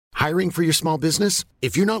Hiring for your small business?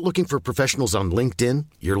 If you're not looking for professionals on LinkedIn,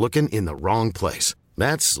 you're looking in the wrong place.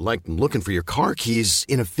 That's like looking for your car keys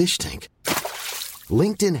in a fish tank.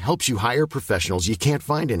 LinkedIn helps you hire professionals you can't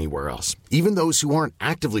find anywhere else, even those who aren't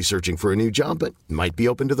actively searching for a new job but might be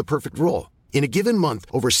open to the perfect role. In a given month,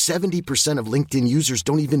 over 70% of LinkedIn users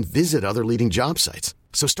don't even visit other leading job sites.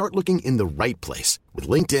 So start looking in the right place. With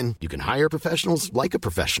LinkedIn, you can hire professionals like a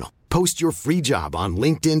professional. Post your free job on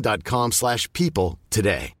linkedin.com/people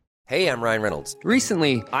today. Hey, I'm Ryan Reynolds.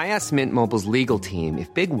 Recently, I asked Mint Mobile's legal team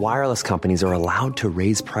if big wireless companies are allowed to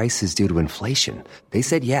raise prices due to inflation. They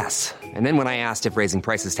said yes. And then when I asked if raising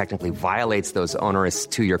prices technically violates those onerous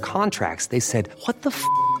two-year contracts, they said, what the f***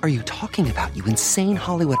 are you talking about, you insane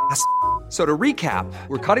Hollywood ass f- So to recap,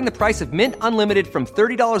 we're cutting the price of Mint Unlimited from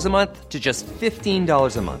 $30 a month to just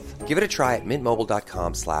 $15 a month. Give it a try at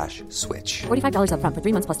mintmobile.com/switch. $45 up front for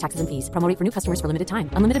 3 months plus taxes and fees. Promo rate for new customers for limited time.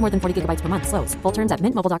 Unlimited more than 40 gigabytes per month. Slows full terms at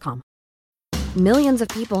mintmobile.com. Millions of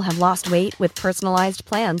people have lost weight with personalized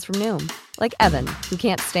plans from Noom. Like Evan, who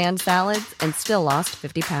can't stand salads and still lost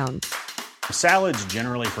 50 pounds. Salads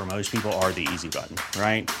generally for most people are the easy button,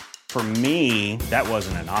 right? For me, that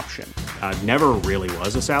wasn't an option. I never really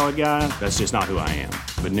was a salad guy. That's just not who I am.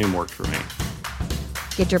 But Noom worked for me.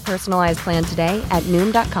 Get your personalized plan today at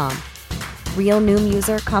Noom.com. Real Noom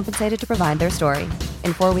user compensated to provide their story.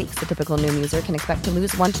 In 4 weeks, the typical Noom user can expect to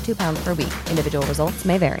lose 1 to 2 pounds per week. Individual results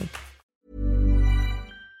may vary.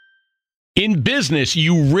 In business,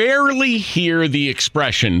 you rarely hear the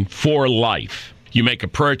expression "for life." You make a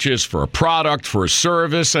purchase for a product, for a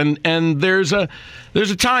service, and there's a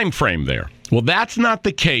time frame there. Well, that's not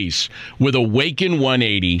the case with Awaken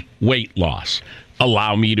 180 weight loss.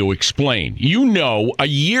 Allow me to explain. You know, a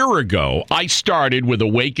year ago, I started with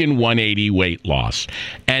Awaken 180 weight loss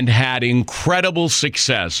and had incredible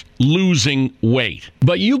success losing weight.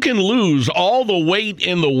 But you can lose all the weight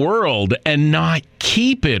in the world and not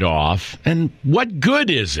keep it off. And what good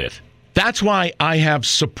is it? That's why I have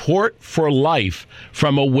support for life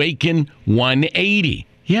from Awaken 180.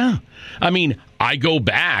 Yeah. I mean, I go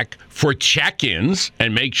back for check-ins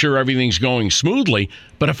and make sure everything's going smoothly.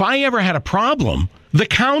 But if I ever had a problem, the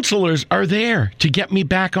counselors are there to get me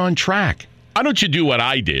back on track. Why don't you do what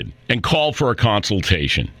I did and call for a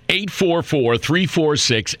consultation?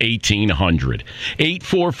 844-346-1800.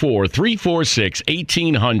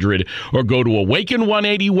 844-346-1800 or go to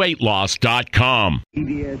awaken180weightloss.com.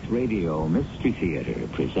 CBS Radio Mystery Theater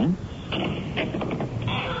presents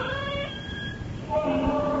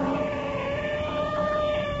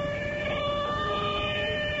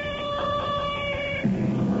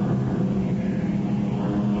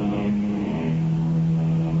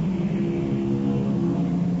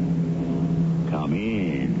Come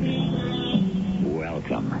in.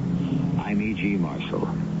 Welcome. I'm E.G. Marshall.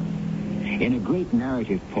 In a great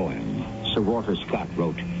narrative poem, Sir Walter Scott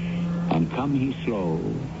wrote, "And come he slow,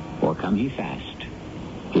 or come he fast,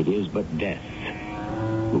 it is but death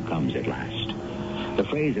who comes at last." The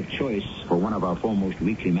phrase of choice for one of our foremost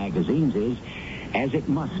weekly magazines is, "As it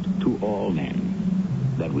must to all men."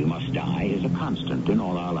 That we must die is a constant in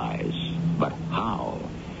all our lives. But how?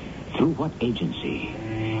 Through what agency?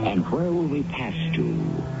 And where will we pass to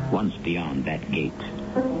once beyond that gate?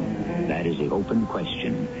 That is the open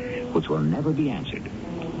question which will never be answered.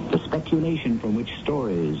 The speculation from which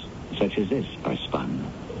stories such as this are spun.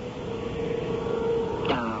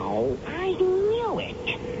 Oh, I knew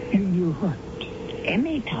it. You knew what?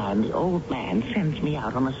 Anytime the old man sends me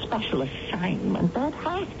out on a special assignment, there'd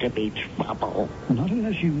have to be trouble. Not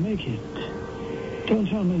unless you make it. Don't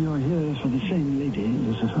tell me you're here for the same lady,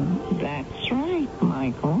 Lucifer. That's right,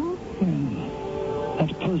 Michael. Well,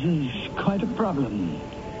 that poses quite a problem,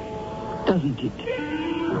 doesn't it?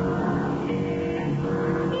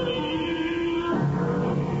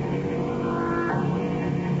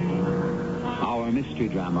 Our mystery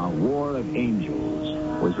drama, War of Angels,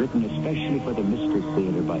 was written especially for the Mystery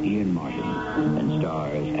Theater by Ian Martin and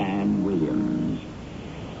stars Anne Williams.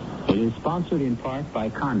 It is sponsored in part by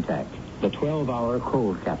Contact, the 12-hour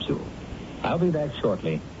cold capsule. I'll be back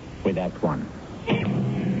shortly with Act One.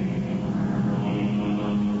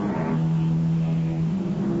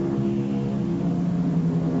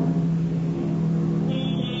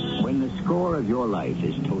 When the score of your life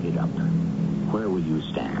is totaled up, where will you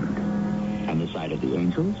stand? On the side of the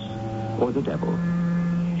angels or the devil?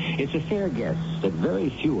 It's a fair guess that very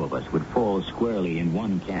few of us would fall squarely in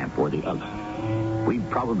one camp or the other. We'd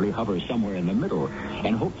probably hover somewhere in the middle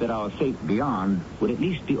and hope that our fate beyond would at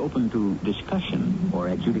least be open to discussion or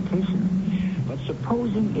adjudication. But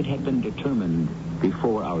supposing it had been determined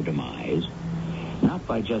before our demise, not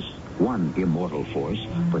by just one immortal force,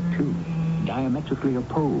 but two, diametrically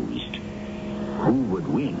opposed. Who would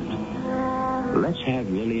win? Let's have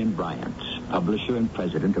Lillian Bryant, publisher and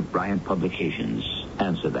president of Bryant Publications,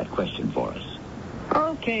 answer that question for us.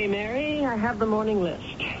 Okay, Mary, I have the morning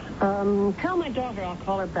list. Tell my daughter I'll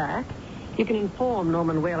call her back. You can inform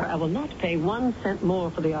Norman Whaler I will not pay 1 cent more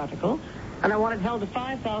for the article, and I want it held to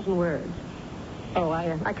 5,000 words. Oh,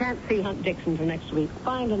 I can't see Hunt Dixon for next week.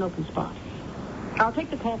 Find an open spot. I'll take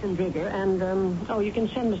the call from Brugger, and, you can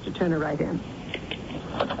send Mr. Turner right in.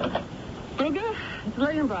 Brugger, it's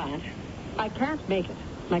Lillian Bryant. I can't make it.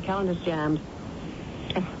 My calendar's jammed.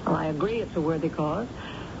 Well, I agree it's a worthy cause.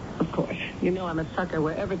 Of course. You know I'm a sucker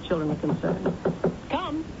wherever children are concerned.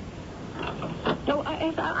 Come. No,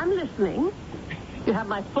 I'm listening. You have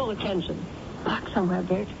my full attention. Park somewhere,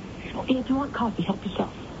 Bert. Oh, if you want coffee, help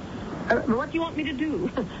yourself. What do you want me to do?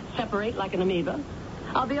 Separate like an amoeba?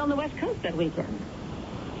 I'll be on the West Coast that weekend.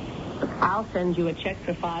 I'll send you a check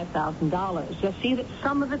for $5,000. Just see that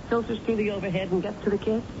some of it filters through the overhead and gets to the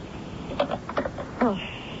kids. Oh.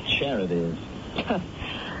 Share it is.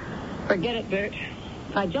 Forget it, Bert.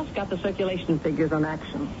 I just got the circulation figures on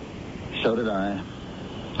Action. So did I.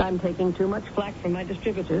 I'm taking too much flack from my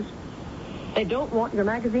distributors. They don't want your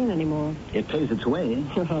magazine anymore. It pays its way.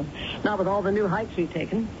 Not with all the new hikes we've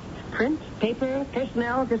taken. Print, paper,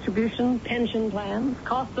 personnel, distribution, pension plans,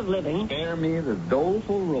 cost of living. Spare me the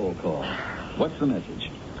doleful roll call. What's the message?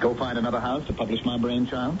 Go find another house to publish my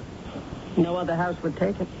brainchild? No other house would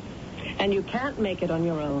take it. And you can't make it on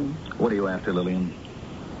your own. What are you after, Lillian?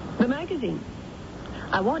 The magazine.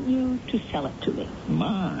 I want you to sell it to me.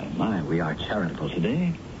 My, we are charitable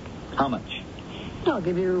today. How much? I'll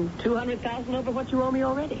give you $200,000 over what you owe me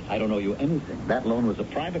already. I don't owe you anything. That loan was a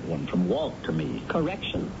private one from Walt to me.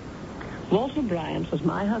 Correction. Walter Bryant was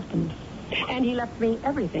my husband, and he left me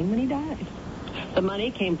everything when he died. The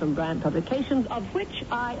money came from Bryant Publications, of which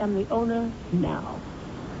I am the owner now.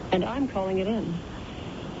 And I'm calling it in.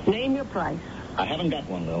 Name your price. I haven't got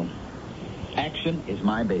one, though. Action is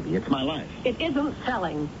my baby. It's my life. It isn't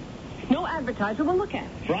selling. No advertiser will look at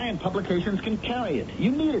it. Bryant Publications can carry it.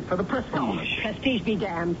 You need it for the prestige. Oh, prestige be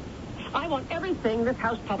damned. I want everything this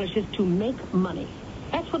house publishes to make money.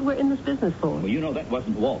 That's what we're in this business for. Well, you know that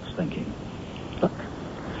wasn't Walt's thinking. Look,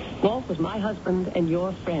 Walt was my husband and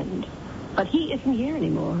your friend. But he isn't here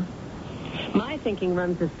anymore. My thinking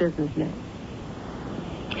runs this business now.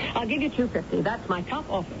 I'll give you $250. That's my top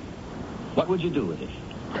offer. What would you do with it?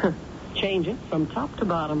 Change it from top to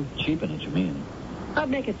bottom. Cheapen it, you mean? I'd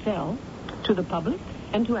make it sell to the public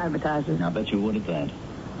and to advertisers. I bet you would at that.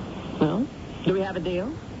 Well, do we have a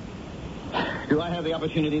deal? Do I have the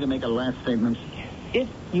opportunity to make a last statement? If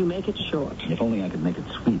you make it short. If only I could make it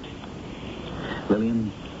sweet.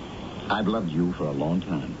 Lillian, I've loved you for a long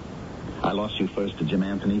time. I lost you first to Jim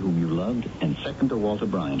Anthony, whom you loved, and second to Walter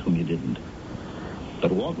Bryant, whom you didn't.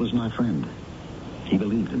 But Walt was my friend. He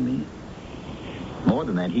believed in me. More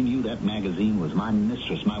than that, he knew that magazine was my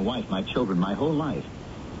mistress, my wife, my children, my whole life.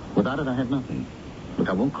 Without it, I had nothing. Look,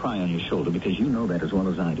 I won't cry on your shoulder because you know that as well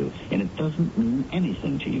as I do. And it doesn't mean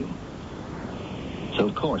anything to you. So,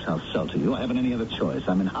 of course, I'll sell to you. I haven't any other choice.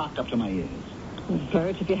 I'm hocked up to my ears.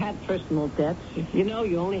 Bert, if you had personal debts, you know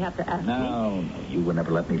you only have to ask me. No, you will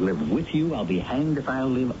never let me live with you. I'll be hanged if I'll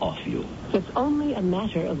live off you. It's only a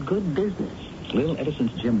matter of good business. Lil, ever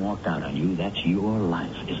since Jim walked out on you, that's your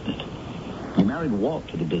life, isn't it? You married Walt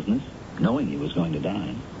to the business, knowing he was going to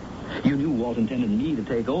die. You knew Walt intended me to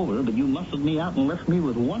take over, but you muscled me out and left me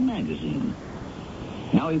with one magazine.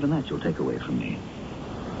 Now even that you'll take away from me.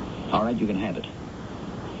 All right, you can have it.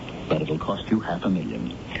 But it'll cost you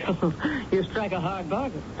 $500,000. You strike a hard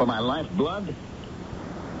bargain. For my lifeblood?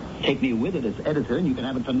 Take me with it as editor, and you can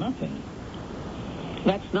have it for nothing.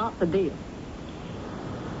 That's not the deal.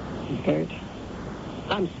 Bert,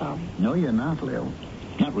 I'm sorry. No, you're not, Lil.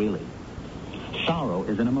 Not really. Sorrow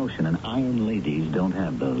is an emotion, and iron ladies don't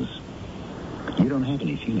have those. You don't have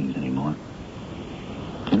any feelings anymore.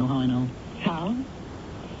 Do you know how I know? How?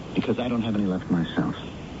 Because I don't have any left myself.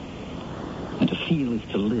 And to feel is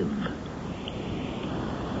to live.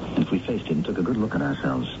 And if we faced it and took a good look at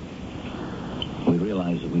ourselves, we'd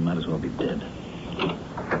realize that we might as well be dead.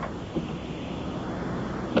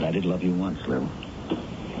 But I did love you once, Lil.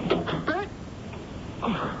 Bert!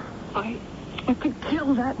 Oh, I could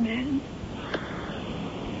kill that man.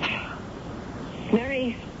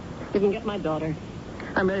 Mary, you can get my daughter.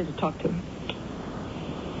 I'm ready to talk to her.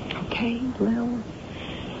 Okay, Lil,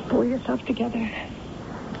 pull yourself together.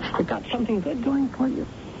 You've got something good going for you.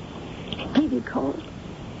 Dee Dee called.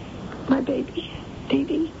 My baby, Dee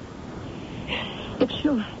Dee. If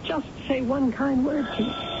she'll just say one kind word to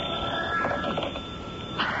me.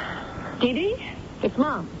 Dee Dee, it's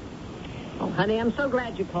Mom. Oh, honey, I'm so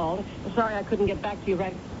glad you called. Sorry I couldn't get back to you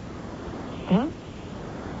right... Huh?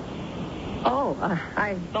 Oh,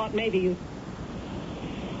 I thought maybe you...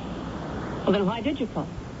 Well, then why did you call?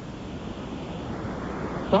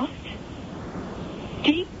 What?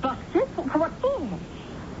 He busted? What for?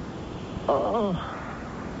 Oh,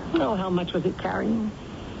 how much was he carrying?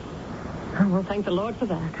 Oh, well, thank the Lord for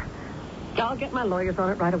that. I'll get my lawyers on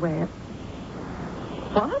it right away.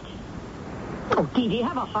 What? Oh, Dee Dee,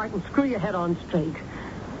 have a heart and screw your head on straight.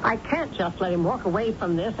 I can't just let him walk away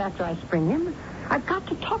from this after I spring him. I've got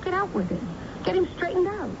to talk it out with him. Get him straightened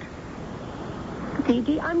out. Dee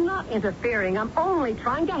Dee, I'm not interfering. I'm only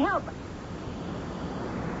trying to help.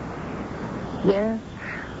 Yes,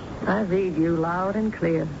 I read you loud and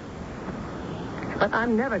clear. But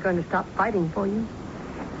I'm never going to stop fighting for you.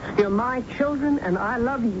 You're my children, and I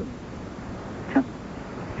love you.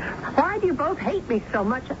 Why do you both hate me so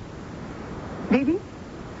much? Dee Dee?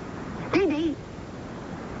 Dee Dee?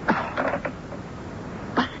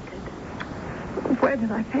 Busted. Where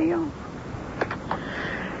did I fail?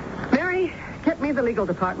 Mary, get me the legal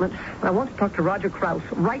department. I want to talk to Roger Krause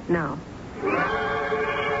right now.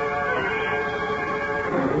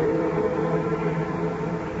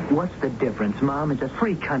 What's the difference, Mom? It's a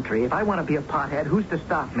free country. If I want to be a pothead, who's to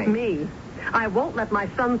stop me? Me. I won't let my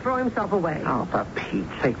son throw himself away. Oh, for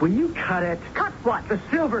Pete's sake, will you cut it? Cut what? The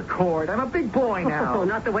silver cord. I'm a big boy now. Oh,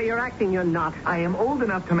 not the way you're acting, you're not. I am old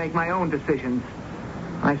enough to make my own decisions.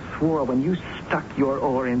 I swore when you stuck your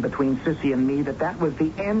oar in between Sissy and me that was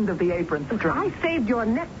the end of the apron string. I saved your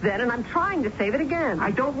neck then, and I'm trying to save it again.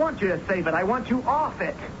 I don't want you to save it. I want you off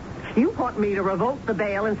it. You want me to revoke the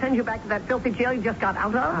bail and send you back to that filthy jail you just got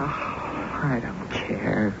out of? Oh, I don't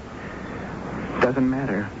care. Doesn't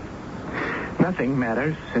matter. Nothing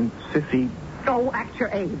matters since Sissy... Oh, act your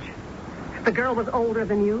age. The girl was older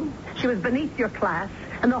than you. She was beneath your class.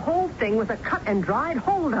 And the whole thing was a cut-and-dried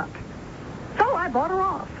hold-up. So I bought her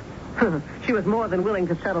off. She was more than willing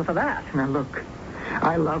to settle for that. Now, look,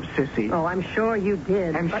 I love Sissy. Oh, I'm sure you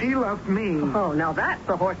did. And she loved me. Oh, now that's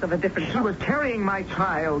the horse of a different... She was carrying my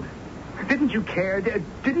child. Didn't you care?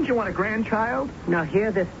 Didn't you want a grandchild? Now,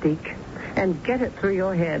 hear this, Deke, and get it through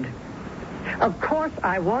your head. Of course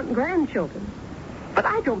I want grandchildren. But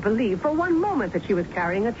I don't believe for one moment that she was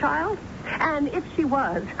carrying a child. And if she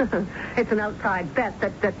was, it's an outside bet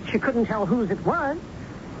that she couldn't tell whose it was.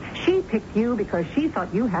 She picked you because she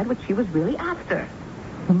thought you had what she was really after.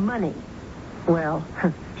 Money. Well,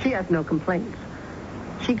 she has no complaints.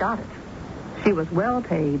 She got it. She was well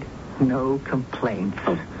paid. No complaints.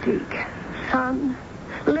 Oh, Deke. Son,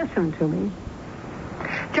 listen to me.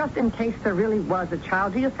 Just in case there really was a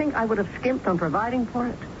child, do you think I would have skimped on providing for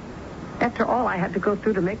it? After all I had to go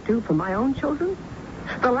through to make do for my own children?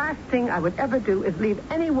 The last thing I would ever do is leave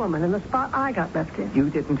any woman in the spot I got left in. You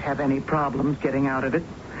didn't have any problems getting out of it.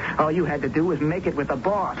 All you had to do was make it with the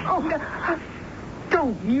boss. Oh,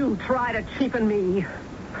 don't you try to cheapen me.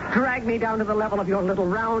 Drag me down to the level of your little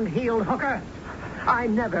round-heeled hooker. I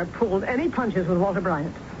never pulled any punches with Walter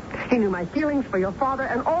Bryant. He knew my feelings for your father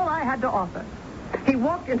and all I had to offer. He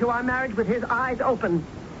walked into our marriage with his eyes open.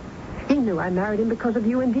 He knew I married him because of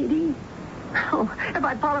you and Dee Dee. Oh, if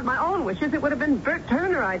I'd followed my own wishes, it would have been Bert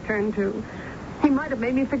Turner I turned to. He might have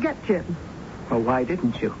made me forget Jim. Well, why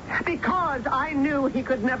didn't you? Because I knew he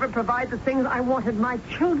could never provide the things I wanted my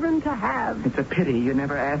children to have. It's a pity you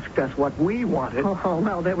never asked us what we wanted. Oh,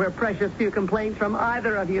 well, there were precious few complaints from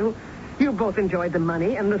either of you. You both enjoyed the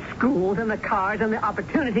money and the schools and the cars and the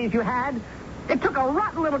opportunities you had. It took a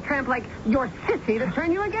rotten little tramp like your Sissy to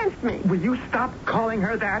turn you against me. Will you stop calling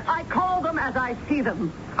her that? I call them as I see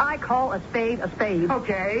them. I call a spade a spade.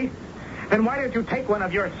 Okay. Then why don't you take one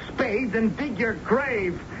of your spades and dig your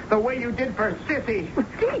grave the way you did for Sissy?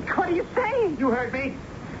 Deke, what are you saying? You heard me.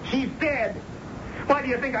 She's dead. Why do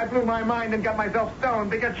you think I blew my mind and got myself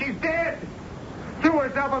stoned? Because she's dead. Threw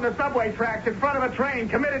herself on the subway tracks in front of a train,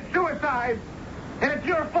 committed suicide. And it's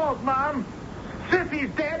your fault, Mom.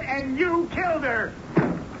 Sissy's dead, and you killed her.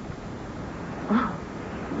 Oh,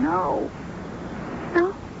 no.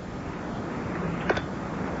 No.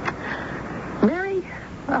 Mary,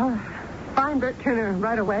 find Bert Turner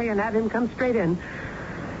right away and have him come straight in.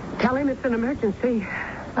 Tell him it's an emergency.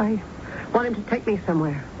 I want him to take me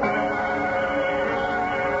somewhere.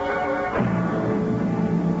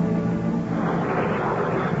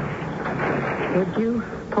 Would you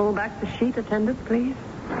pull back the sheet, attendant, please?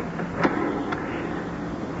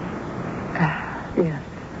 Yes.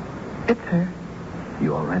 It's her.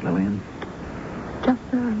 You all right, Lillian? Just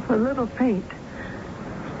a little faint.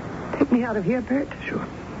 Take me out of here, Bert. Sure.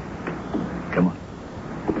 Come on.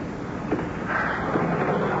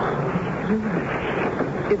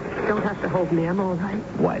 You don't have to hold told me I'm all right.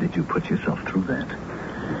 Why did you put yourself through that?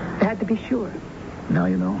 I had to be sure. Now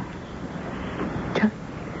you know. Just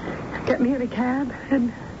get me in a cab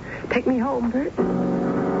and take me home, Bert. All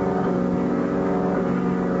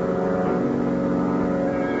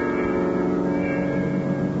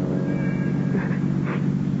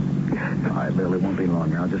right, Lil, it won't be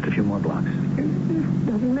long now. Just a few more blocks. It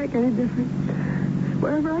doesn't make any difference.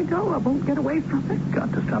 Wherever I go, I won't get away from it.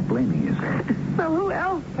 Got to stop blaming yourself. So who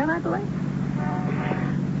else can I blame?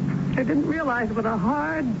 I didn't realize what a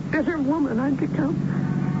hard, bitter woman I'd become.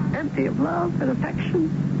 Empty of love and affection,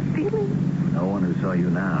 feeling. No one who saw you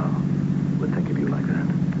now would think of you like that.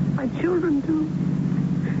 My children, do.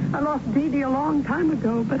 I lost Dee Dee a long time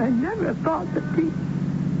ago, but I never thought that Dee...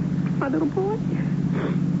 My little boy...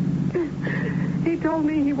 He told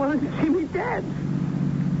me he wanted to see me dead.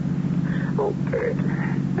 Oh, Bert,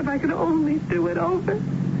 if I could only do it over.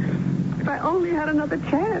 If I only had another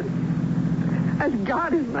chance. As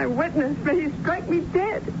God is my witness, may he strike me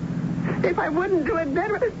dead. If I wouldn't do it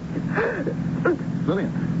better...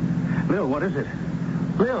 Lillian. Lil, what is it?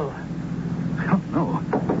 Lil. Oh, no.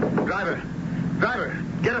 Driver,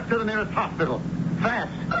 get us to the nearest hospital.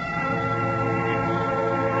 Fast.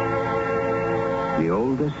 The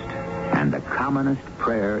oldest and the commonest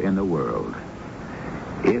prayer in the world.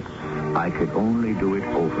 If I could only do it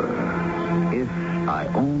over. If I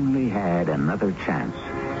only had another chance.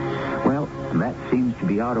 Well, that seems to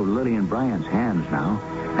be out of Lillian Bryant's hands now,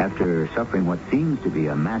 after suffering what seems to be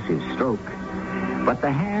a massive stroke. But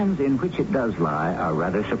the hands in which it does lie are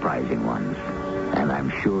rather surprising ones. And I'm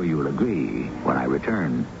sure you'll agree when I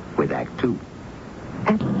return with Act 2.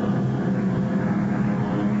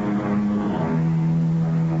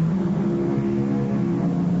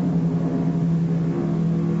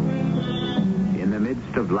 In the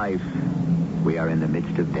midst of life, we are in the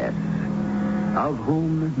midst of death. Of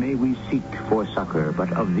whom may we seek for succor, but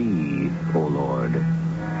of thee, O Lord.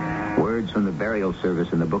 Words from the burial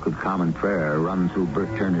service in the Book of Common Prayer run through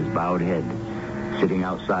Bert Turner's bowed head, sitting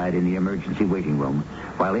outside in the emergency waiting room,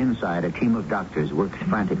 while inside a team of doctors works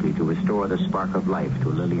frantically to restore the spark of life to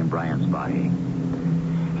Lillian Bryant's body.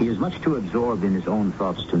 He is much too absorbed in his own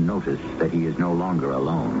thoughts to notice that he is no longer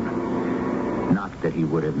alone. Not that he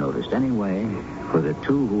would have noticed anyway, for the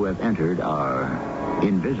two who have entered are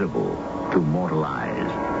invisible to mortal eyes.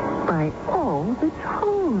 By all that's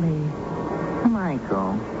holy.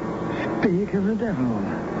 Michael. Speak of the devil.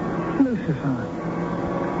 Lucifer.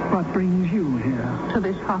 What brings you here? To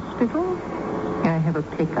this hospital? I have a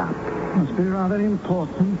pickup. Must be rather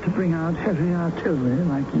important to bring out heavy artillery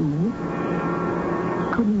like you.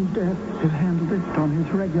 Couldn't Death have handled it on his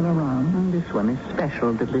regular round? And this one is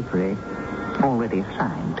special delivery. Already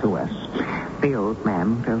assigned to us. The old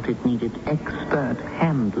man felt it needed expert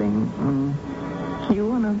handling. You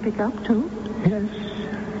want to pick up, too? Yes.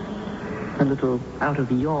 A little out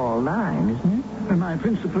of your line, isn't it? My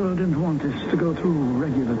principal didn't want us to go through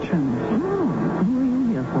regular channels. Who are you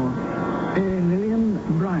here for? Lillian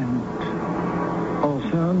Bryant,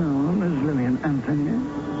 also known as Lillian Anthony.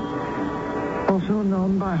 Also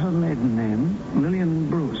known by her maiden name, Lillian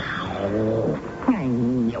Bruce. I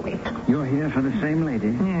knew it. You're here for the same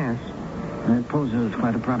lady? Yes. It poses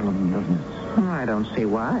quite a problem, doesn't it? I don't see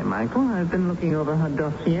why, Michael. I've been looking over her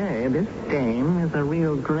dossier. This dame is a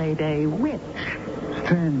real grade-A witch.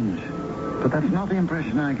 Strange. But that's not the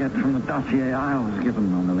impression I get from the dossier I was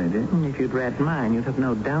given on the lady. If you'd read mine, you'd have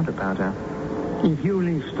no doubt about her. If you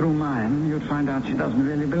leafed through mine, you'd find out she doesn't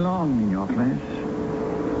really belong in your place.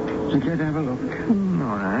 So care to have a look?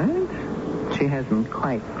 All right. She hasn't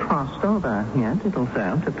quite crossed over yet. It'll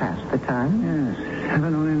serve to pass the time. Yes.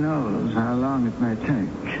 Heaven only knows how long it may take.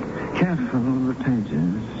 Careful with the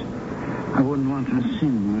pages. I wouldn't want her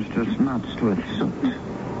sins to smudged with soot.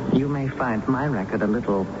 You may find my record a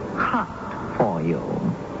little hot for you.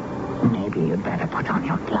 Maybe you'd better put on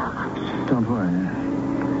your gloves. Don't worry.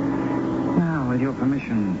 Now, with your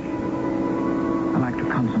permission, I like to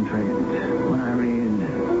concentrate when I read.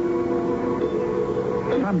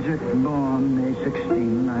 Subject born May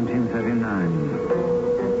 16,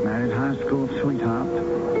 1939. Married high school sweetheart,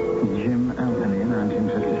 Jim Anthony,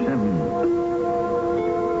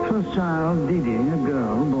 1957. First child, Dee Dee, a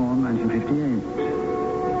girl, born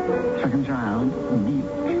 1958. Second child, Deep,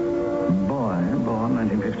 boy, born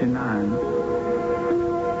 1959.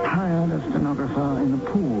 Hired as stenographer in the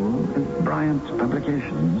pool at Bryant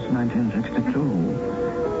Publications,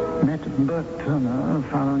 1962. Met Bert Turner the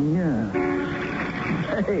following year.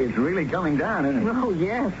 Hey, it's really coming down, isn't it? Oh,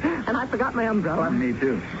 yes. And I forgot my umbrella. Me,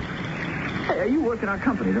 too. Hey, you work in our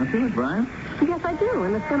company, don't you, Miss Bryant? Yes, I do,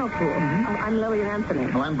 in the kennel pool. Mm-hmm. I'm Lillian Anthony.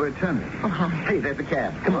 Well, I'm Bert Turner. Oh, hi. Hey, there's the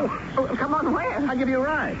cab. Come on. Oh, come on, where? I'll give you a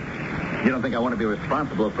ride. You don't think I want to be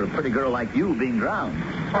responsible for a pretty girl like you being drowned?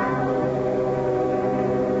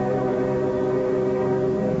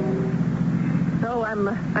 So,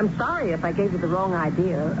 I'm sorry if I gave you the wrong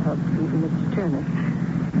idea, Mr. Turner.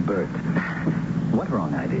 Bert, what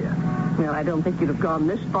wrong idea? Well, I don't think you'd have gone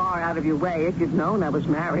this far out of your way if you'd known I was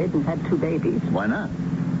married and had 2 babies. Why not?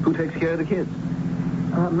 Who takes care of the kids?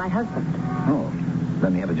 My husband. Oh,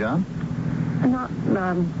 doesn't he have a job?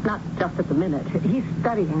 Not just at the minute. He's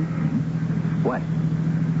studying. What?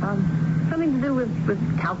 Something to do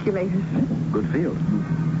with calculators. Good field.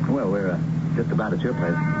 Well, we're just about at your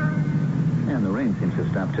place. And the rain seems to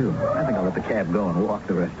stop, too. I think I'll let the cab go and walk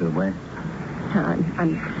the rest of the way.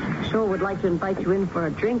 I'm sure would like to invite you in for a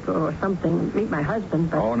drink or something. Meet my husband,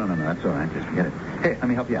 but... Oh, no. That's all right. Just forget it. Hey, let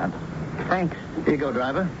me help you out. Thanks. Here you go,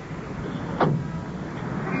 driver.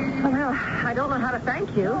 Well, I don't know how to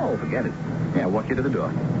thank you. Oh, forget it. Yeah, I'll walk you to the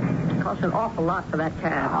door. It costs an awful lot for that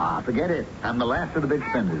cab. Forget it. I'm the last of the big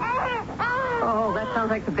spenders. Oh, that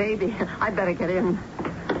sounds like the baby. I'd better get in.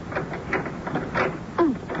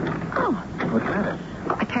 Oh. What's the matter?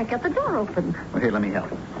 I can't get the door open. Well, here, let me help.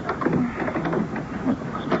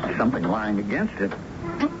 Something lying against it.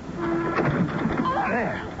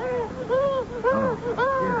 There.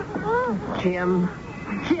 Oh, Jim.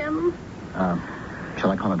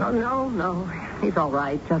 Shall I call a doctor? No. He's all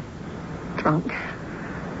right. Just drunk.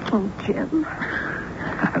 Oh, Jim.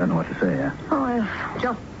 I don't know what to say. Oh,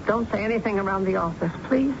 just don't say anything around the office,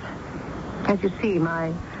 please. As you see,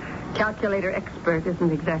 my calculator expert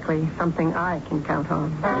isn't exactly something I can count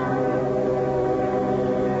on.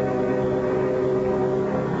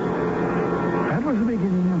 That was the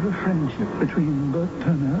beginning of a friendship between Bert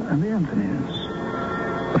Turner and the Anthonys.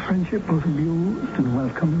 A friendship both abused and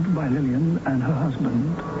welcomed by Lillian and her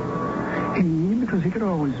husband. He, because he could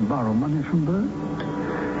always borrow money from Bert.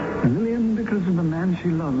 Lillian, because of the man she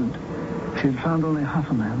loved. She had found only half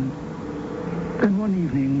a man. Then one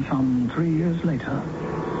evening, some 3 years later,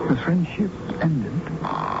 the friendship ended.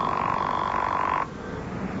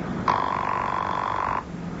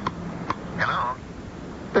 Hello?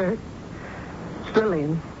 Bert, it's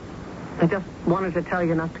Lillian. I just wanted to tell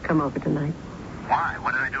you not to come over tonight. Why?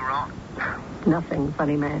 What did I do wrong? Nothing,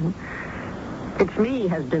 funny man. It's me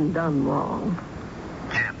has been done wrong.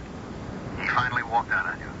 Jim, he finally walked out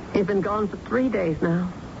on you. He's been gone for 3 days now.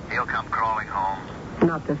 He'll come crawling home.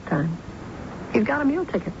 Not this time. He's got a meal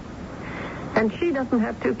ticket. And she doesn't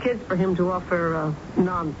have 2 kids for him to offer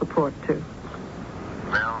non-support to.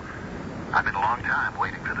 Well, I've been a long time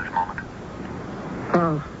waiting for this moment.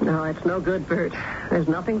 Oh, no, it's no good, Bert. There's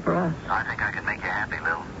nothing for us. I think I can make you happy,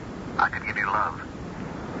 Lil. I could give you love.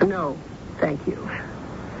 No, thank you.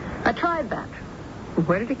 I tried that.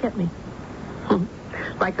 Where did it get me?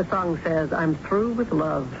 Like the song says, I'm through with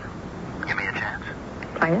love. Give me a chance.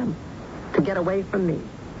 I am. To get away from me.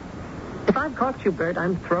 If I've caught you, Bert,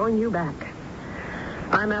 I'm throwing you back.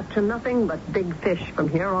 I'm after nothing but big fish from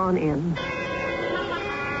here on in.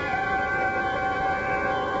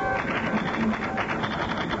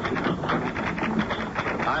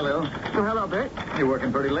 Hi, Lil. Oh, hello, Bert. You're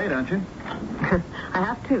working pretty late, aren't you? I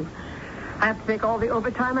have to. I have to take all the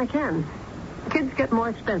overtime I can. Kids get more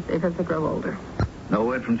expensive as they grow older. No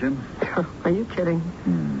word from Jim? Are you kidding?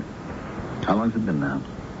 How long's it been now?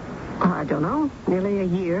 Oh, I don't know. Nearly a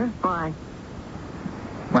year. Why?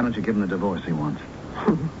 Why don't you give him the divorce he wants?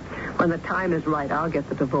 When the time is right, I'll get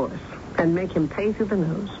the divorce and make him pay through the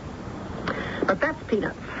nose. But that's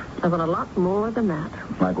peanuts. I want a lot more than that.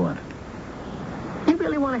 Like what? You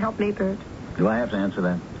really want to help me, Bert? Do I have to answer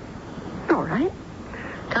that? All right.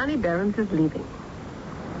 Connie Behrens is leaving.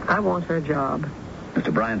 I want her job.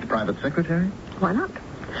 Mr. Bryant's private secretary? Why not?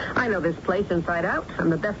 I know this place inside out. I'm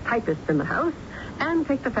the best typist in the house and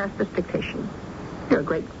take the fastest dictation. You're a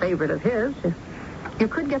great favorite of his. You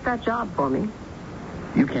could get that job for me.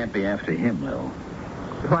 You can't be after him, Lil.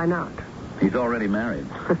 Why not? He's already married.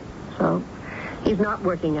 So, he's not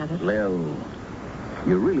working at it. Lil,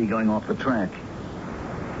 you're really going off the track.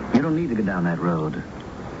 You don't need to go down that road.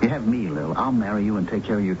 You have me, Lil. I'll marry you and take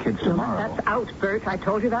care of your kids tomorrow. No, that's out, Bert. I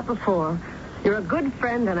told you that before. You're a good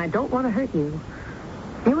friend, and I don't want to hurt you.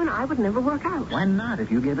 You and I would never work out. Why not,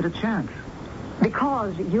 if you gave it a chance?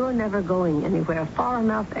 Because you're never going anywhere far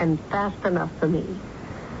enough and fast enough for me.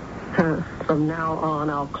 From now on,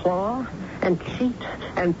 I'll claw and cheat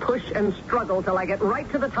and push and struggle till I get right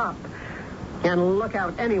to the top. And look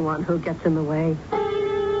out anyone who gets in the way.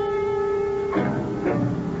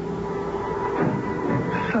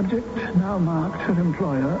 Subject now marked her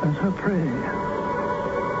employer as her prey.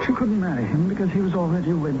 She couldn't marry him because he was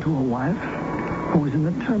already wed to a wife who was in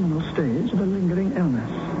the terminal stage of a lingering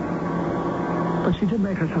illness. But she did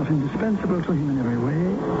make herself indispensable to him in every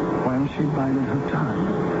way while she bided her time.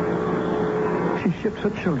 She shipped her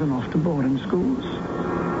children off to boarding schools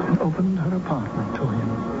and opened her apartment to him.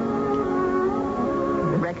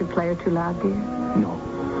 The record player too loud, dear? No.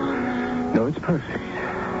 No, it's perfect.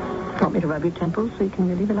 Want me to rub your temples so you can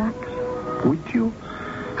really relax? Would you?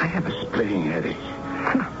 I have a splitting headache.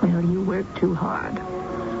 Well, you work too hard.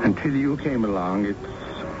 Until you came along, it's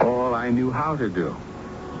all I knew how to do.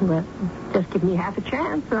 Well, just give me half a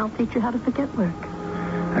chance and I'll teach you how to forget work.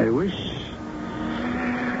 I wish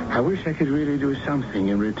I could really do something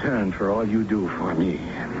in return for all you do for me.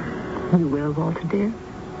 You will, Walter, dear.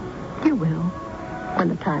 You will, when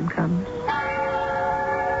the time comes.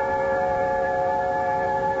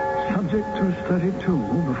 Subject to 32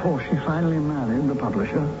 before she finally married the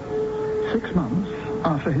publisher, 6 months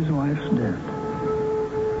after his wife's death.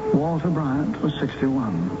 Walter Bryant was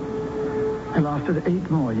 61. He lasted 8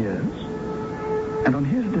 more years. And on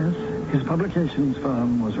his death, his publications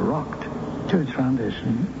firm was rocked to its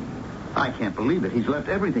foundation. I can't believe it. He's left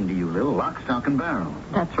everything to you, Lil. Lock, stock, and barrel.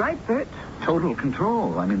 That's right, Bert. Total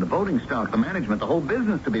control. I mean, the voting stock, the management, the whole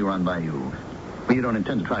business to be run by you. Well, you don't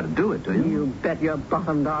intend to try to do it, do you? You bet your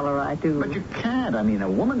bottom dollar I do. But you can't. I mean, a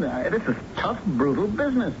woman, this is tough, brutal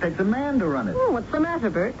business. Takes a man to run it. Oh, what's the matter,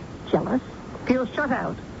 Bert? Jealous? Feel shut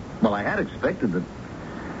out? Well, I had expected that.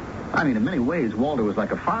 I mean, in many ways, Walter was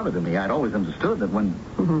like a father to me. I'd always understood that when...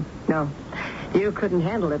 Mm-hmm. No, you couldn't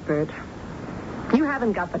handle it, Bert. You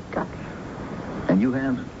haven't got the guts. And you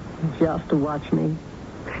have? Just to watch me.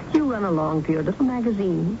 You run along to your little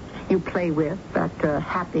magazine you play with, that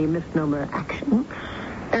happy misnomer action,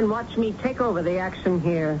 and watch me take over the action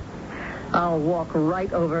here. I'll walk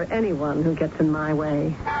right over anyone who gets in my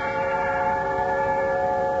way.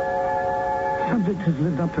 Subject has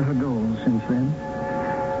lived up to her goals since then.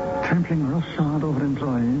 Trampling roughshod over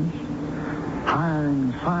employees, hiring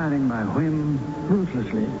and firing by whim,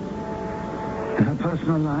 ruthlessly. In her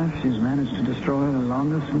personal life, she's managed to destroy the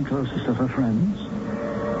longest and closest of her friends,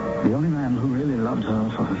 the only man who really loved her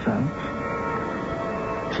for herself.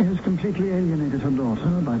 She has completely alienated her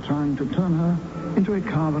daughter by trying to turn her into a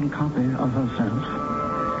carbon copy of herself.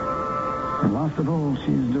 And last of all,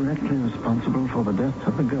 she is directly responsible for the death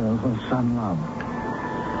of the girl her son loved.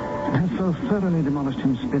 And has so thoroughly demolished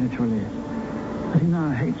him spiritually that he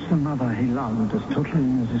now hates the mother he loved as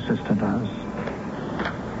totally as his sister does.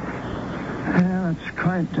 That's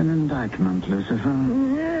quite an indictment, Lucifer.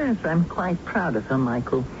 Yes, I'm quite proud of her,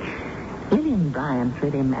 Michael. Lillian Bryant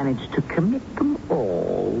really managed to commit them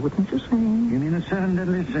all, wouldn't you say? You mean the 7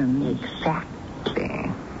 deadly sins?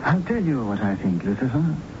 Exactly. I'll tell you what I think,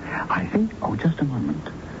 Lucifer. I think, just a moment.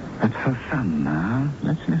 That's her son now.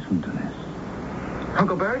 Let's listen to this.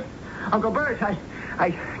 Uncle Bert? Uncle Bert, I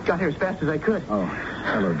got here as fast as I could. Oh,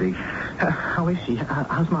 hello, Deke. How is she?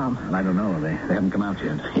 How's Mom? I don't know. They haven't come out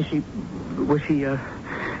yet. Was she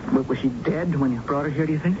dead when you brought her here,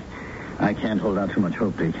 do you think? I can't hold out too much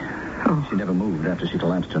hope, Deke. Oh. She never moved after she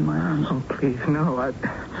collapsed in my arms. Oh, please, no.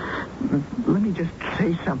 Let me just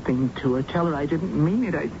say something to her. Tell her I didn't mean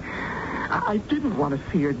it. I didn't want to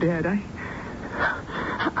see her dead.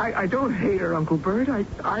 I don't hate her, Uncle Bert.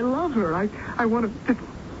 I love her. I want to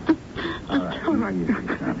all right, tell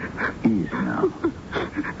her. Easy now.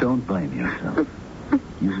 Don't blame yourself.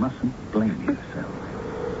 You mustn't blame yourself.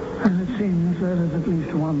 And it seems there is at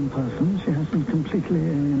least one person she hasn't completely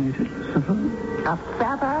alienated, Lucifer. A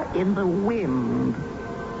feather in the wind.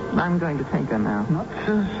 I'm going to take her now. Not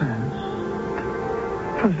so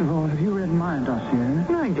fast. First of all, have you read my dossier?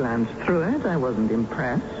 I glanced through it. I wasn't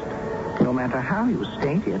impressed. No matter how you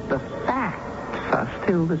state it, the facts are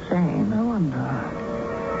still the same. No wonder.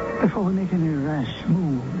 Before we make any rash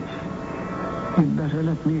moves, you'd better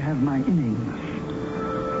let me have my innings.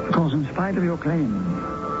 Because in spite of your claim,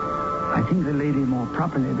 I think the lady more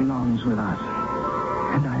properly belongs with us.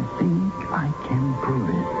 And I think I can prove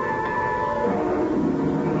it.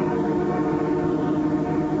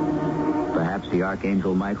 Perhaps the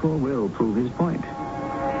Archangel Michael will prove his point.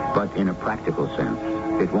 But in a practical sense,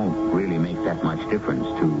 it won't really make that much difference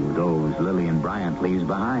to those Lillian Bryant leaves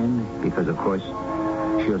behind, because, of course,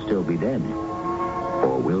 she'll still be dead.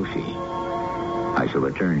 Or will she? I shall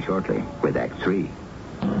return shortly with Act 3.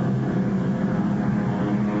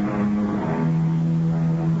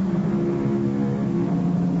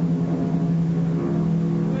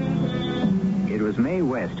 It was Mae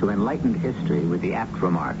West who enlightened history with the apt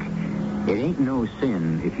remark, "It ain't no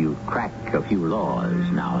sin if you crack a few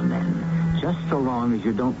laws now and then, just so long as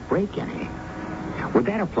you don't break any." Would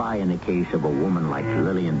that apply in the case of a woman like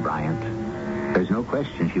Lillian Bryant? There's no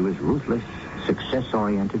question she was ruthless,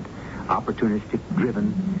 success-oriented, opportunistic,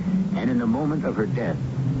 driven, and in the moment of her death,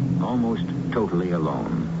 almost totally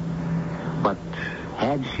alone. But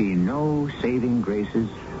had she no saving graces?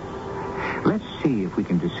 Let's see if we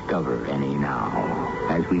can discover any now,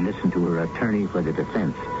 as we listen to her attorney for the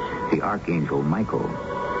defense, the Archangel Michael.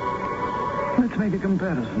 Let's make a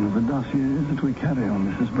comparison of the dossiers that we carry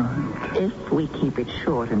on Mrs. Bryant. If we keep it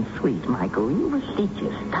short and sweet, Michael, you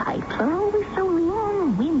religious types are always so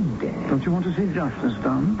long-winded. Don't you want to see justice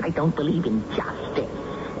done? I don't believe in justice.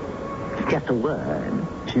 It's just a word.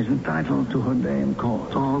 She's entitled to her day in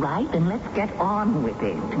court. All right, then let's get on with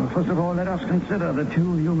it. Well, first of all, let us consider the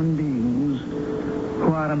two human beings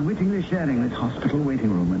who are unwittingly sharing this hospital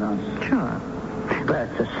waiting room with us. Sure.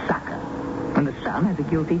 Bert's a sucker. And the son has a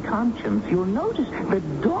guilty conscience. You'll notice the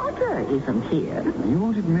daughter isn't here. You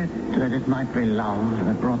won't admit that it might be love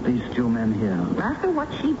that brought these two men here. After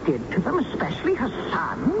what she did to them, especially her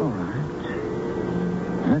son. All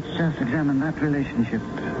right. Let's just examine that relationship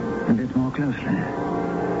a bit more closely.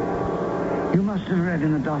 You must have read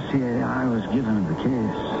in the dossier I was given of the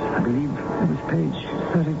case. I believe it was page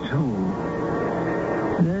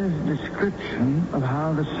 32. There's a description of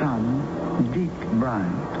how the son, Deke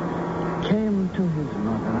Bryant, came to his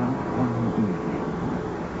mother one evening.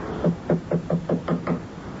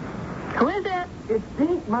 Who is it? It's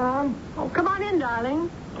Deke, Mom. Oh, come on in,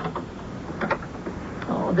 darling.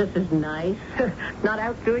 Oh, this is nice. Not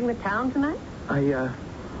out doing the town tonight? I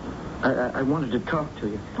wanted to talk to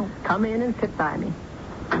you. Oh, come in and sit by me.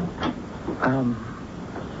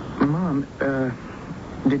 Mom,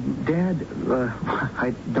 did Dad,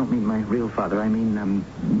 I don't mean my real father, I mean,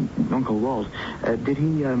 Uncle Walt, did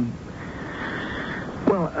he,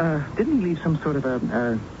 didn't he leave some sort of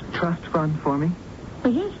a trust fund for me?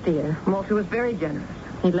 Well, yes, dear. Walter was very generous.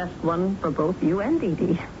 He left one for both you and Dee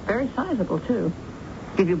Dee. Very sizable, too.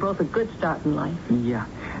 Give you both a good start in life. Yeah.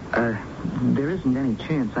 There isn't any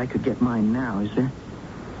chance I could get mine now, is there?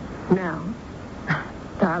 Now?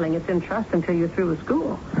 Darling, it's in trust until you're through with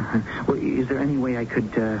school. Well, is there any way I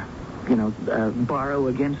could, borrow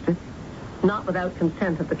against it? Not without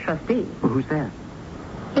consent of the trustee. Well, who's that?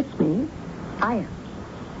 It's me. I am.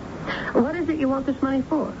 What is it you want this money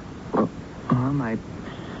for? Well, Mom, I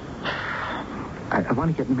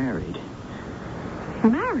want to get married.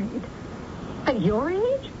 Married? At your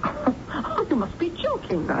age? Oh, you must be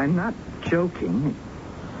joking. I'm not joking.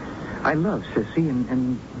 I love Sissy,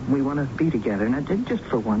 and we want to be together. And just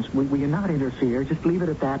for once, will you not interfere? Just leave it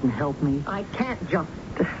at that and help me. I can't just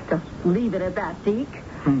leave it at that, Deke.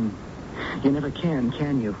 You never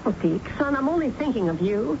can you? Oh, Deke, son, I'm only thinking of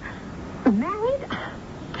you. Married?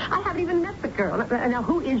 I haven't even met the girl. Now,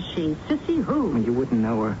 who is she? Sissy who? You wouldn't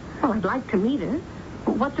know her. Well, I'd like to meet her.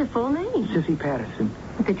 What's her full name? Sissy Patterson.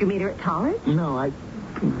 Did you meet her at college? No,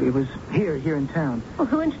 it was here in town. Well,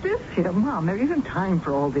 who introduced you? Mom, there isn't time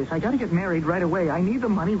for all this. I got to get married right away. I need the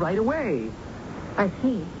money right away. I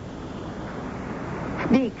see.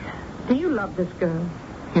 Deke, do you love this girl?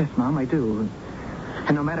 Yes, Mom, I do.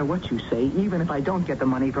 And no matter what you say, even if I don't get the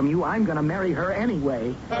money from you, I'm going to marry her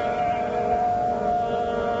anyway.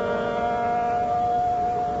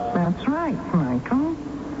 That's right, Michael.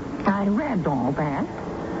 I read all that.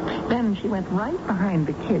 Then she went right behind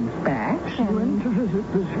the kid's back. She went to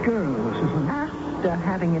visit this girl, Susan. After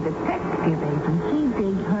having a detective agency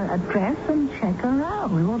dig her address and check her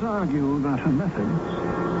out. We won't argue about her methods,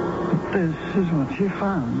 but this is what she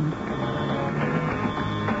found.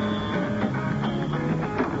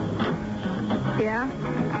 Yeah?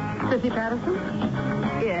 Sissy Patterson?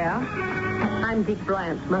 Yeah. I'm Deke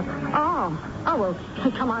Bryant's mother. Oh, well,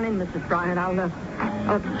 come on in, Mrs. Bryant. I'll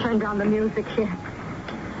turn down the music here.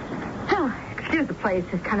 Oh, excuse the place.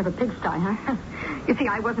 It's kind of a pigsty, huh? You see,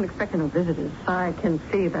 I wasn't expecting no visitors. I can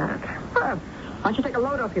see that. Well, why don't you take a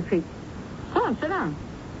load off your feet? Come on, sit down.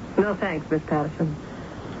 No, thanks, Miss Patterson.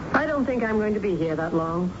 I don't think I'm going to be here that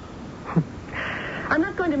long. I'm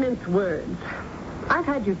not going to mince words. I've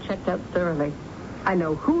had you checked out thoroughly. I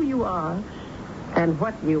know who you are and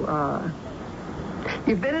what you are.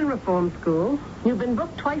 You've been in reform school. You've been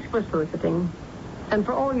booked twice for soliciting. And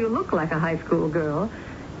for all you look like a high school girl,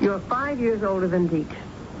 you're 5 years older than Deke.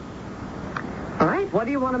 All right, what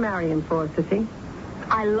do you want to marry him for, Sissy?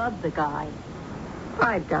 I love the guy.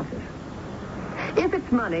 I doubt it. If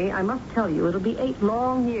it's money, I must tell you, it'll be 8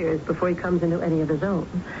 long years before he comes into any of his own.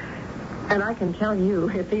 And I can tell you,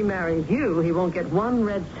 if he marries you, he won't get 1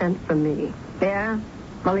 red cent from me. Yeah?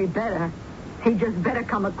 Well, he better. He just better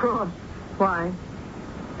come across. Why?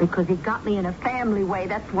 Because he got me in a family way,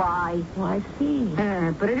 that's why. Oh, I see.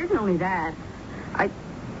 But it isn't only that.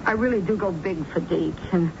 I really do go big for Deke,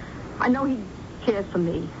 and I know he cares for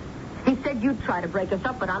me. He said you'd try to break us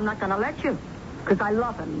up, but I'm not going to let you, because I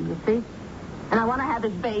love him, you see? And I want to have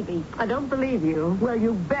his baby. I don't believe you. Well,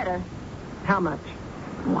 you better. How much?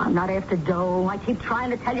 Oh, I'm not after dough. I keep trying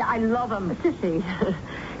to tell you I love him. Sissy,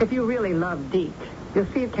 if you really love Deke, you'll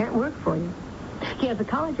see it can't work for you. He has a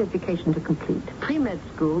college education to complete, pre-med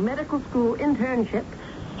school, medical school, internship.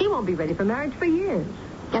 He won't be ready for marriage for years.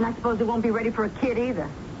 And I suppose he won't be ready for a kid either.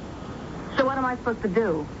 So what am I supposed to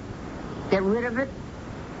do? Get rid of it?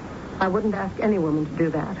 I wouldn't ask any woman to do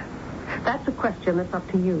that. That's a question that's up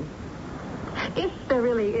to you. If there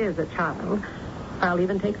really is a child, I'll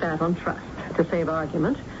even take that on trust to save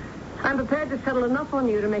argument. I'm prepared to settle enough on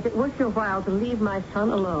you to make it worth your while to leave my son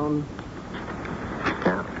alone.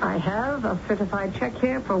 Now, I have a certified check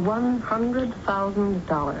here for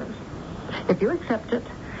 $100,000. If you accept it,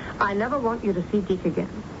 I never want you to see Deke again.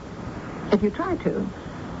 If you try to,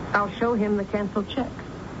 I'll show him the canceled check.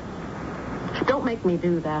 Don't make me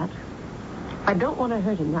do that. I don't want to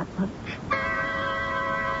hurt him that much.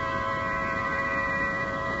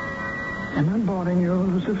 Am I boring you,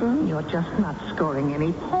 Lucifer? You're just not scoring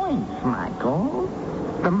any points, Michael.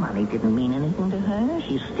 The money didn't mean anything to her.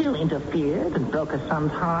 She still interfered and broke her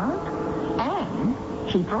son's heart. And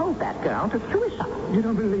she drove that girl to suicide. You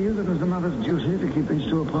don't believe that it was the mother's duty to keep these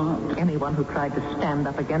two apart? Anyone who tried to stand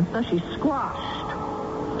up against her, she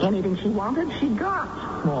squashed. Anything she wanted, she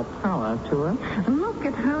got. More power to her. Look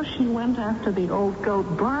at how she went after the old goat,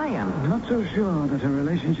 Bryant. I'm not so sure that her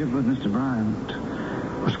relationship with Mr. Bryant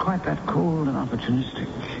was quite that cold and opportunistic.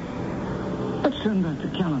 Let's turn back the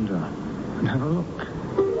calendar and have a look.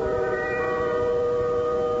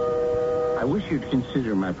 I wish you'd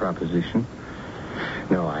consider my proposition.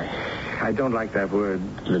 No, I don't like that word,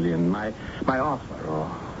 Lillian. My offer, or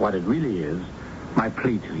what it really is, my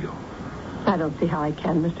plea to you. I don't see how I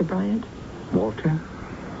can, Mr. Bryant. Walter?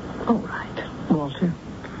 All right, Walter.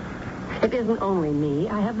 It isn't only me.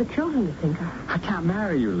 I have the children to think of. I can't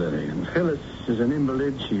marry you, Lillian. Phyllis is an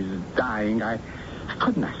invalid. She's dying. I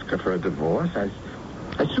couldn't ask her for a divorce. As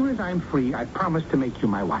soon as I'm free, I promise to make you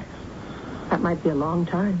my wife. That might be a long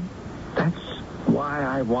time. That's why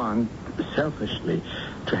I want, selfishly,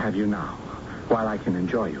 to have you now, while I can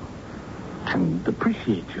enjoy you and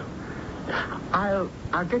appreciate you. I'll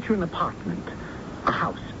get you an apartment, a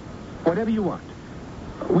house, whatever you want.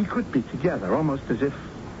 We could be together, almost as if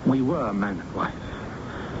we were man and wife.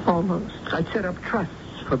 Almost. I'd set up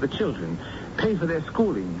trusts for the children, pay for their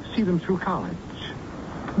schooling, see them through college.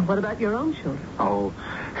 What about your own children? Oh,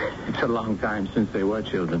 it's a long time since they were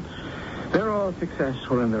children. They're all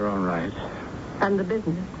successful in their own right. And the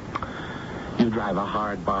business? You drive a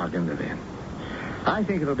hard bargain, Lillian. I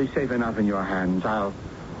think it'll be safe enough in your hands. I'll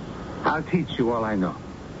teach you all I know.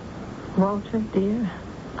 Walter, dear,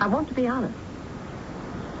 I want to be honest.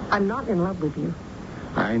 I'm not in love with you.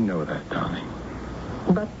 I know that, darling.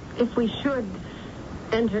 But if we should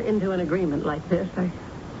enter into an agreement like this,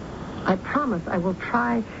 I promise I will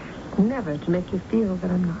try never to make you feel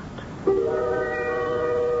that I'm not.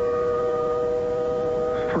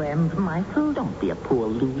 Friend Michael, don't be a poor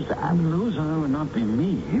loser. The loser would not be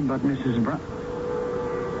me, but Mrs.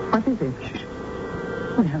 What is it? Shh.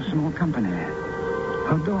 We have some more company.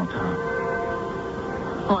 Her daughter.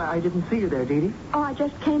 Oh, I didn't see you there, Dee Dee. Oh, I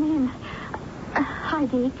just came in. Hi,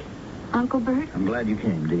 Deke. Uncle Bert. I'm glad you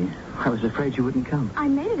came, Dee. I was afraid you wouldn't come. I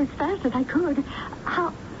made it as fast as I could.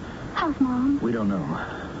 How's Mom? We don't know.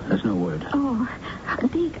 There's no word. Oh,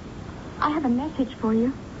 Deke, I have a message for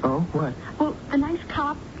you. Oh, what? Well, the nice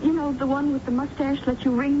cop, you know, the one with the mustache let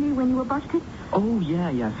you ring me when you were busted? Oh,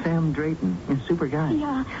 yeah, Sam Drayton. Super guy.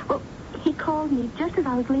 Yeah, well, he called me just as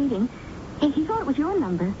I was leaving. He thought it was your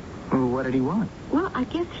number. Well, what did he want? Well, I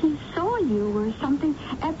guess he saw you or something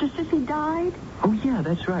after Sissy died. Oh, yeah,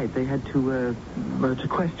 that's right. They had to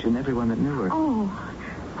question everyone that knew her. Oh,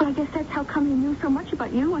 well, I guess that's how come he knew so much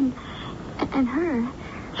about you and her.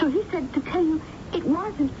 So he said to tell you it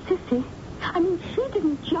wasn't Sissy. I mean, she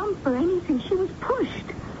didn't jump or anything. She was pushed.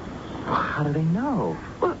 Well, how do they know?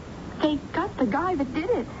 Well, they got the guy that did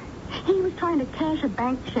it. He was trying to cash a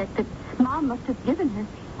bank check that Mom must have given her.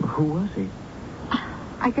 Well, who was he?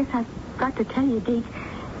 I guess I've got to tell you, Deke.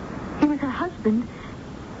 He was her husband.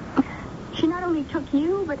 She not only took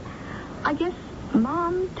you, but I guess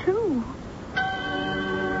Mom, too.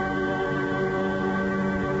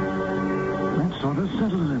 That sort of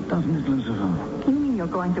settles it, doesn't it, Lucifer? You mean you're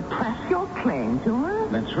going to press your claim to her?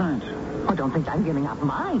 That's right. I don't think I'm giving up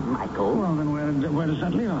mine, Michael. Well, then where does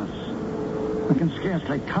that leave us? We can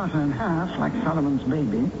scarcely cut her in half like Solomon's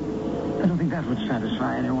baby. I don't think that would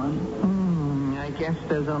satisfy anyone. I guess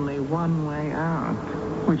there's only one way out.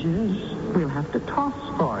 Which is? We'll have to toss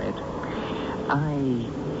for it. I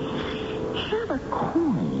have a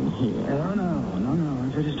coin here. Oh, no.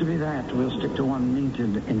 If it is to be that, we'll stick to one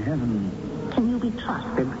minted in heaven. Can you be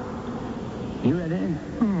trusted? You ready?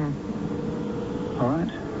 All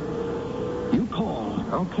right. You call.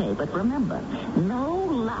 Okay, but remember, no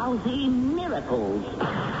lousy miracles.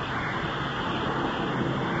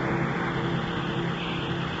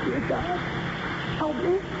 Dear God, help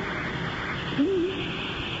me. Please.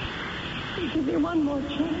 Give me one more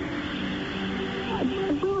chance. I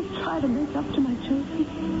will try to make up to my children.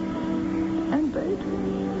 And Bert.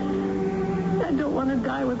 I don't want to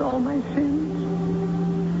die with all my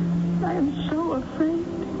sins. I am so afraid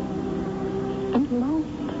and alone.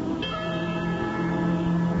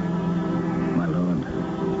 My Lord,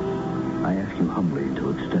 I ask you humbly to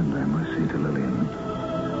extend thy mercy to Lillian.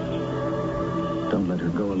 Don't let her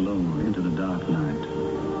go alone into the dark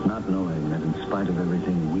night, not knowing that in spite of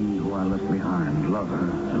everything, we who are left behind love her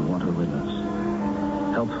and want her with us.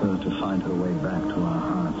 Help her to find her way back to our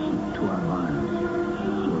hearts and to our lives,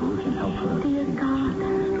 so that we can help her. Dear God,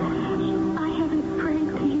 I haven't prayed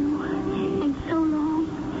to you in so long.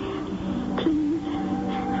 Please,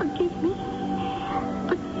 forgive me.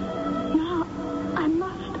 But now I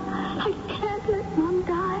must. I can't let Mom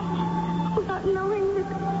die without knowing that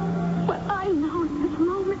what I know in this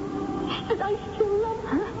moment, that I still love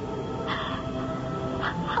her.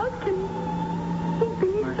 How can you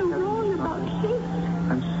be so wrong about this?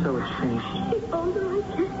 I'm so ashamed. If only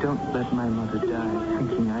I can. Don't let my mother die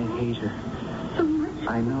thinking I hate her. So much.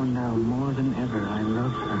 I know now more than ever I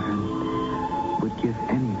love her and would give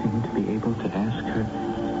anything to be able to ask her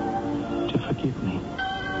to forgive me.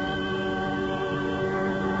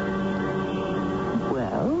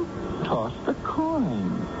 Well, toss the coin.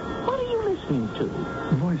 What are you listening to?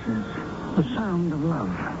 Voices. The sound of love.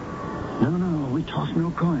 No, we toss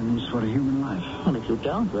no coins for a human life. Well, if you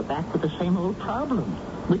don't, we're back with the same old problem.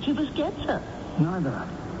 Which of us gets her? Neither.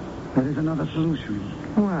 There is another solution.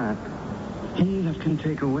 What? He that can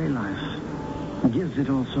take away life gives it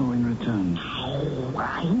also in return. Oh,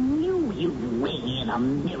 I knew you'd ring in a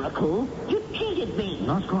miracle. You cheated me.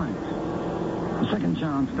 Not quite. A second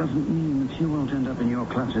chance doesn't mean that she won't end up in your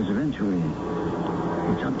clutches eventually.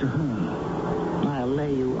 It's up to her. I'll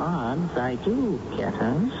lay you odds I do get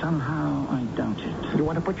her. Somehow I doubt it. You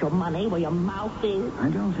want to put your money where your mouth is? I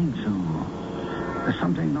don't think so. There's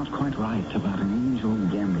something not quite right about an angel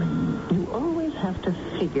gambling. You always have to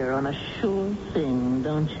figure on a sure thing,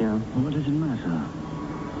 don't you? What does it matter?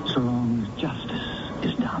 So long as justice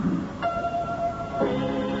is done.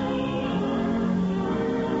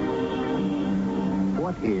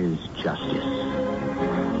 What is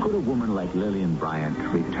justice? Could a woman like Lillian Bryant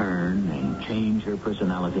return and change her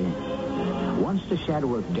personality? Once the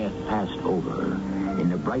shadow of death passed over her, in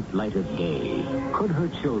the bright light of day, could her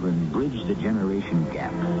children bridge the generation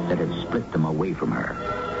gap that had split them away from her?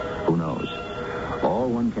 Who knows? All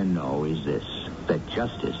one can know is this, that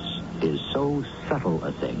justice is so subtle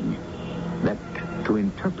a thing that to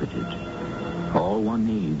interpret it, all one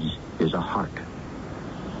needs is a heart.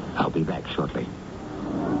 I'll be back shortly.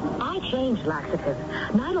 I changed laxative.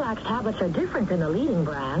 Nitalax tablets are different than the leading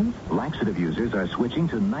brands. Laxative users are switching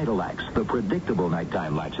to Nitalax, the predictable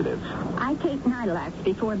nighttime laxative. I take Nitalax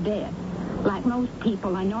before bed. Like most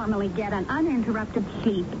people, I normally get an uninterrupted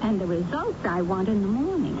sleep and the results I want in the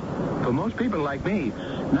morning. For most people like me,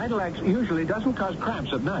 Nitalax usually doesn't cause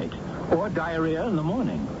cramps at night or diarrhea in the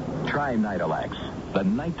morning. Try Nitalax, the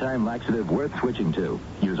nighttime laxative worth switching to.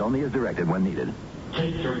 Use only as directed when needed.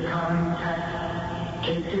 Take your contact.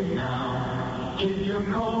 Take it now. Give your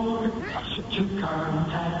code to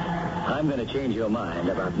contact. I'm going to change your mind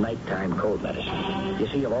about nighttime cold medicine. You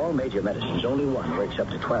see, of all major medicines, only one works up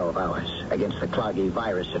to 12 hours against the cloggy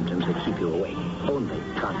virus symptoms that keep you awake. Only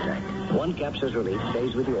Contact. One capsule's relief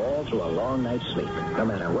stays with you all through a long night's sleep, no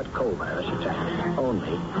matter what cold virus attacks.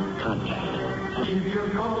 Only Contact. Give your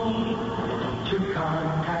code to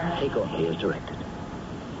contact. Take only as directed.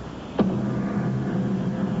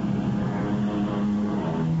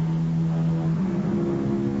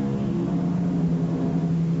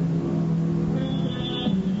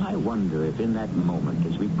 I wonder if in that moment,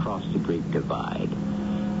 as we cross the great divide,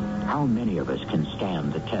 how many of us can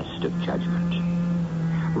stand the test of judgment?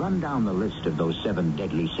 Run down the list of those 7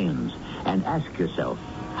 deadly sins and ask yourself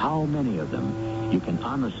how many of them you can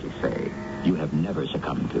honestly say you have never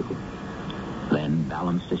succumbed to. Then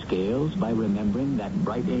balance the scales by remembering that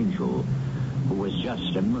bright angel who was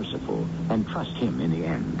just and merciful, and trust him in the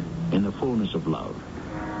end, in the fullness of love,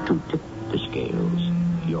 to tip the scales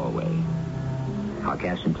your way. Our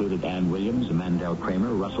cast included Ann Williams, Mandel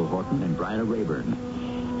Kramer, Russell Horton, and Bryna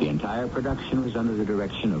Rayburn. The entire production was under the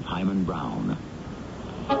direction of Hyman Brown.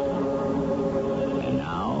 And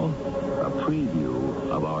now, a preview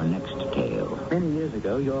of our next tale. Many years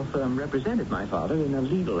ago, your firm represented my father in a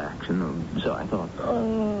legal action, so I thought.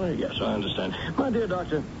 Oh, yes, I understand. My dear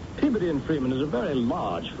doctor, Peabody & Freeman is a very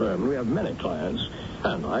large firm. We have many clients,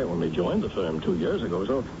 and I only joined the firm 2 years ago,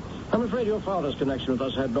 so I'm afraid your father's connection with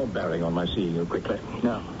us had no bearing on my seeing you quickly.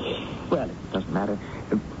 No. Well, it doesn't matter.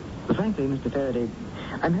 Frankly, Mr. Faraday,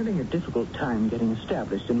 I'm having a difficult time getting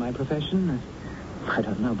established in my profession. I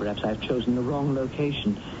don't know, perhaps I've chosen the wrong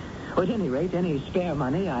location. Or at any rate, any spare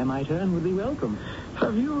money I might earn would be welcome.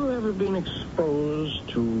 Have you ever been exposed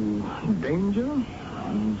to danger?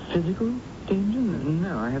 Physical danger?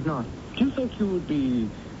 No, I have not. Do you think you would be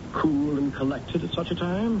cool and collected at such a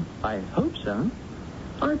time? I hope so.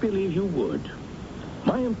 I believe you would.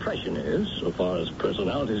 My impression is, so far as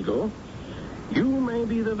personalities go, you may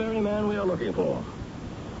be the very man we are looking for.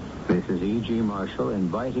 This is E.G. Marshall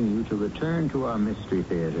inviting you to return to our Mystery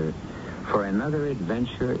Theater for another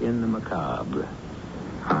adventure in the macabre.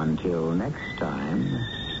 Until next time,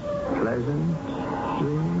 pleasant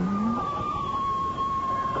dreams.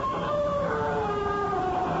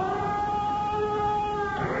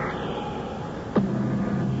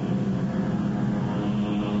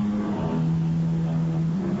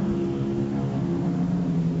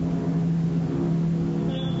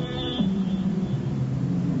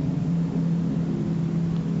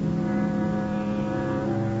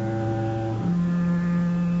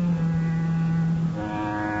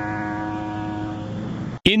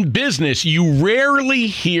 In business, you rarely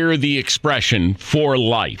hear the expression for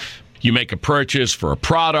life. You make a purchase for a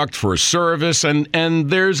product, for a service, and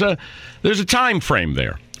there's a time frame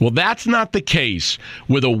there. Well, that's not the case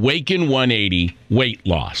with Awaken 180 weight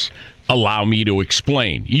loss. Allow me to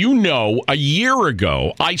explain. You know, a year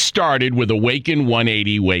ago, I started with Awaken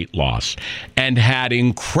 180 weight loss and had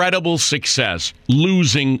incredible success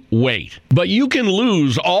losing weight. But you can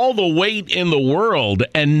lose all the weight in the world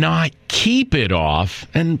and not keep it off.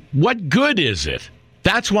 And what good is it?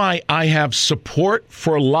 That's why I have support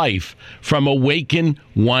for life from Awaken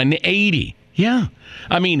 180. Yeah.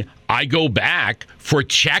 I mean, I go back for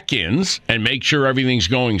check-ins and make sure everything's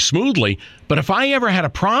going smoothly. But if I ever had a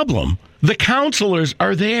problem, the counselors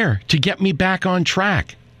are there to get me back on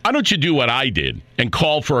track. Why don't you do what I did and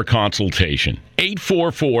call for a consultation?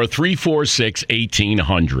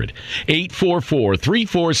 844-346-1800.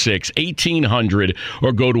 844-346-1800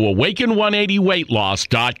 or go to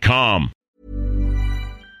awaken180weightloss.com.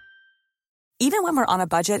 Even when we're on a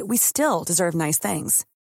budget, we still deserve nice things.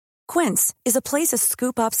 Quince is a place to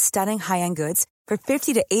scoop up stunning high-end goods for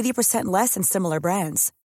 50 to 80% less than similar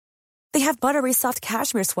brands. They have buttery soft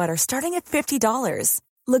cashmere sweaters starting at $50,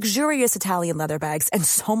 luxurious Italian leather bags, and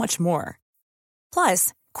so much more.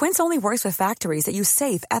 Plus, Quince only works with factories that use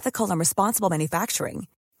safe, ethical, and responsible manufacturing.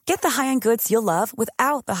 Get the high-end goods you'll love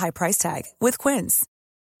without the high price tag with Quince.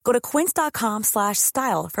 Go to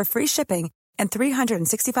quince.com/style for free shipping and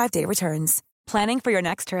 365-day returns. Planning for your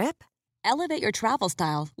next trip? Elevate your travel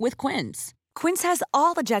style with Quince. Quince has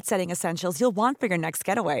all the jet-setting essentials you'll want for your next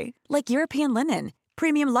getaway, like European linen,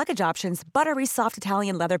 premium luggage options, buttery soft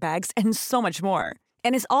Italian leather bags, and so much more.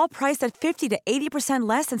 And is all priced at 50 to 80%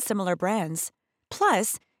 less than similar brands.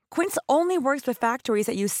 Plus, Quince only works with factories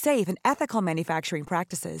that use safe and ethical manufacturing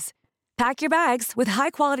practices. Pack your bags with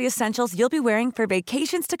high-quality essentials you'll be wearing for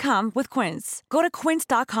vacations to come with Quince. Go to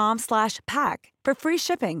quince.com/pack for free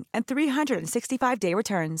shipping and 365-day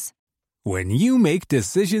returns. When you make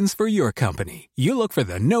decisions for your company, you look for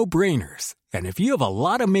the no-brainers. And if you have a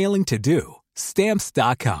lot of mailing to do,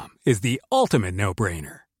 Stamps.com is the ultimate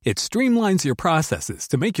no-brainer. It streamlines your processes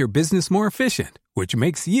to make your business more efficient, which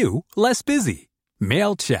makes you less busy.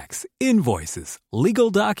 Mail checks, invoices,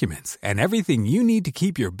 legal documents, and everything you need to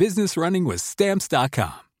keep your business running with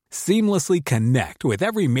Stamps.com. Seamlessly connect with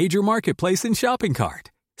every major marketplace and shopping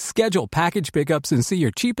cart. Schedule package pickups and see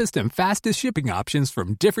your cheapest and fastest shipping options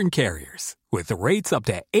from different carriers, with rates up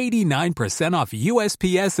to 89% off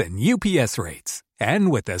USPS and UPS rates.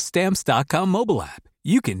 And with the Stamps.com mobile app,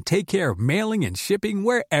 you can take care of mailing and shipping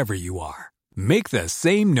wherever you are. Make the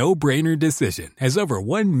same no-brainer decision as over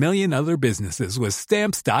 1 million other businesses with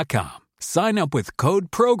Stamps.com. Sign up with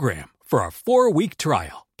code PROGRAM for a 4-week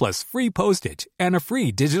trial, plus free postage and a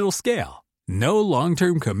free digital scale. No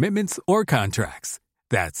long-term commitments or contracts.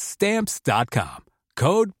 That's Stamps.com.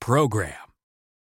 Code PROGRAM.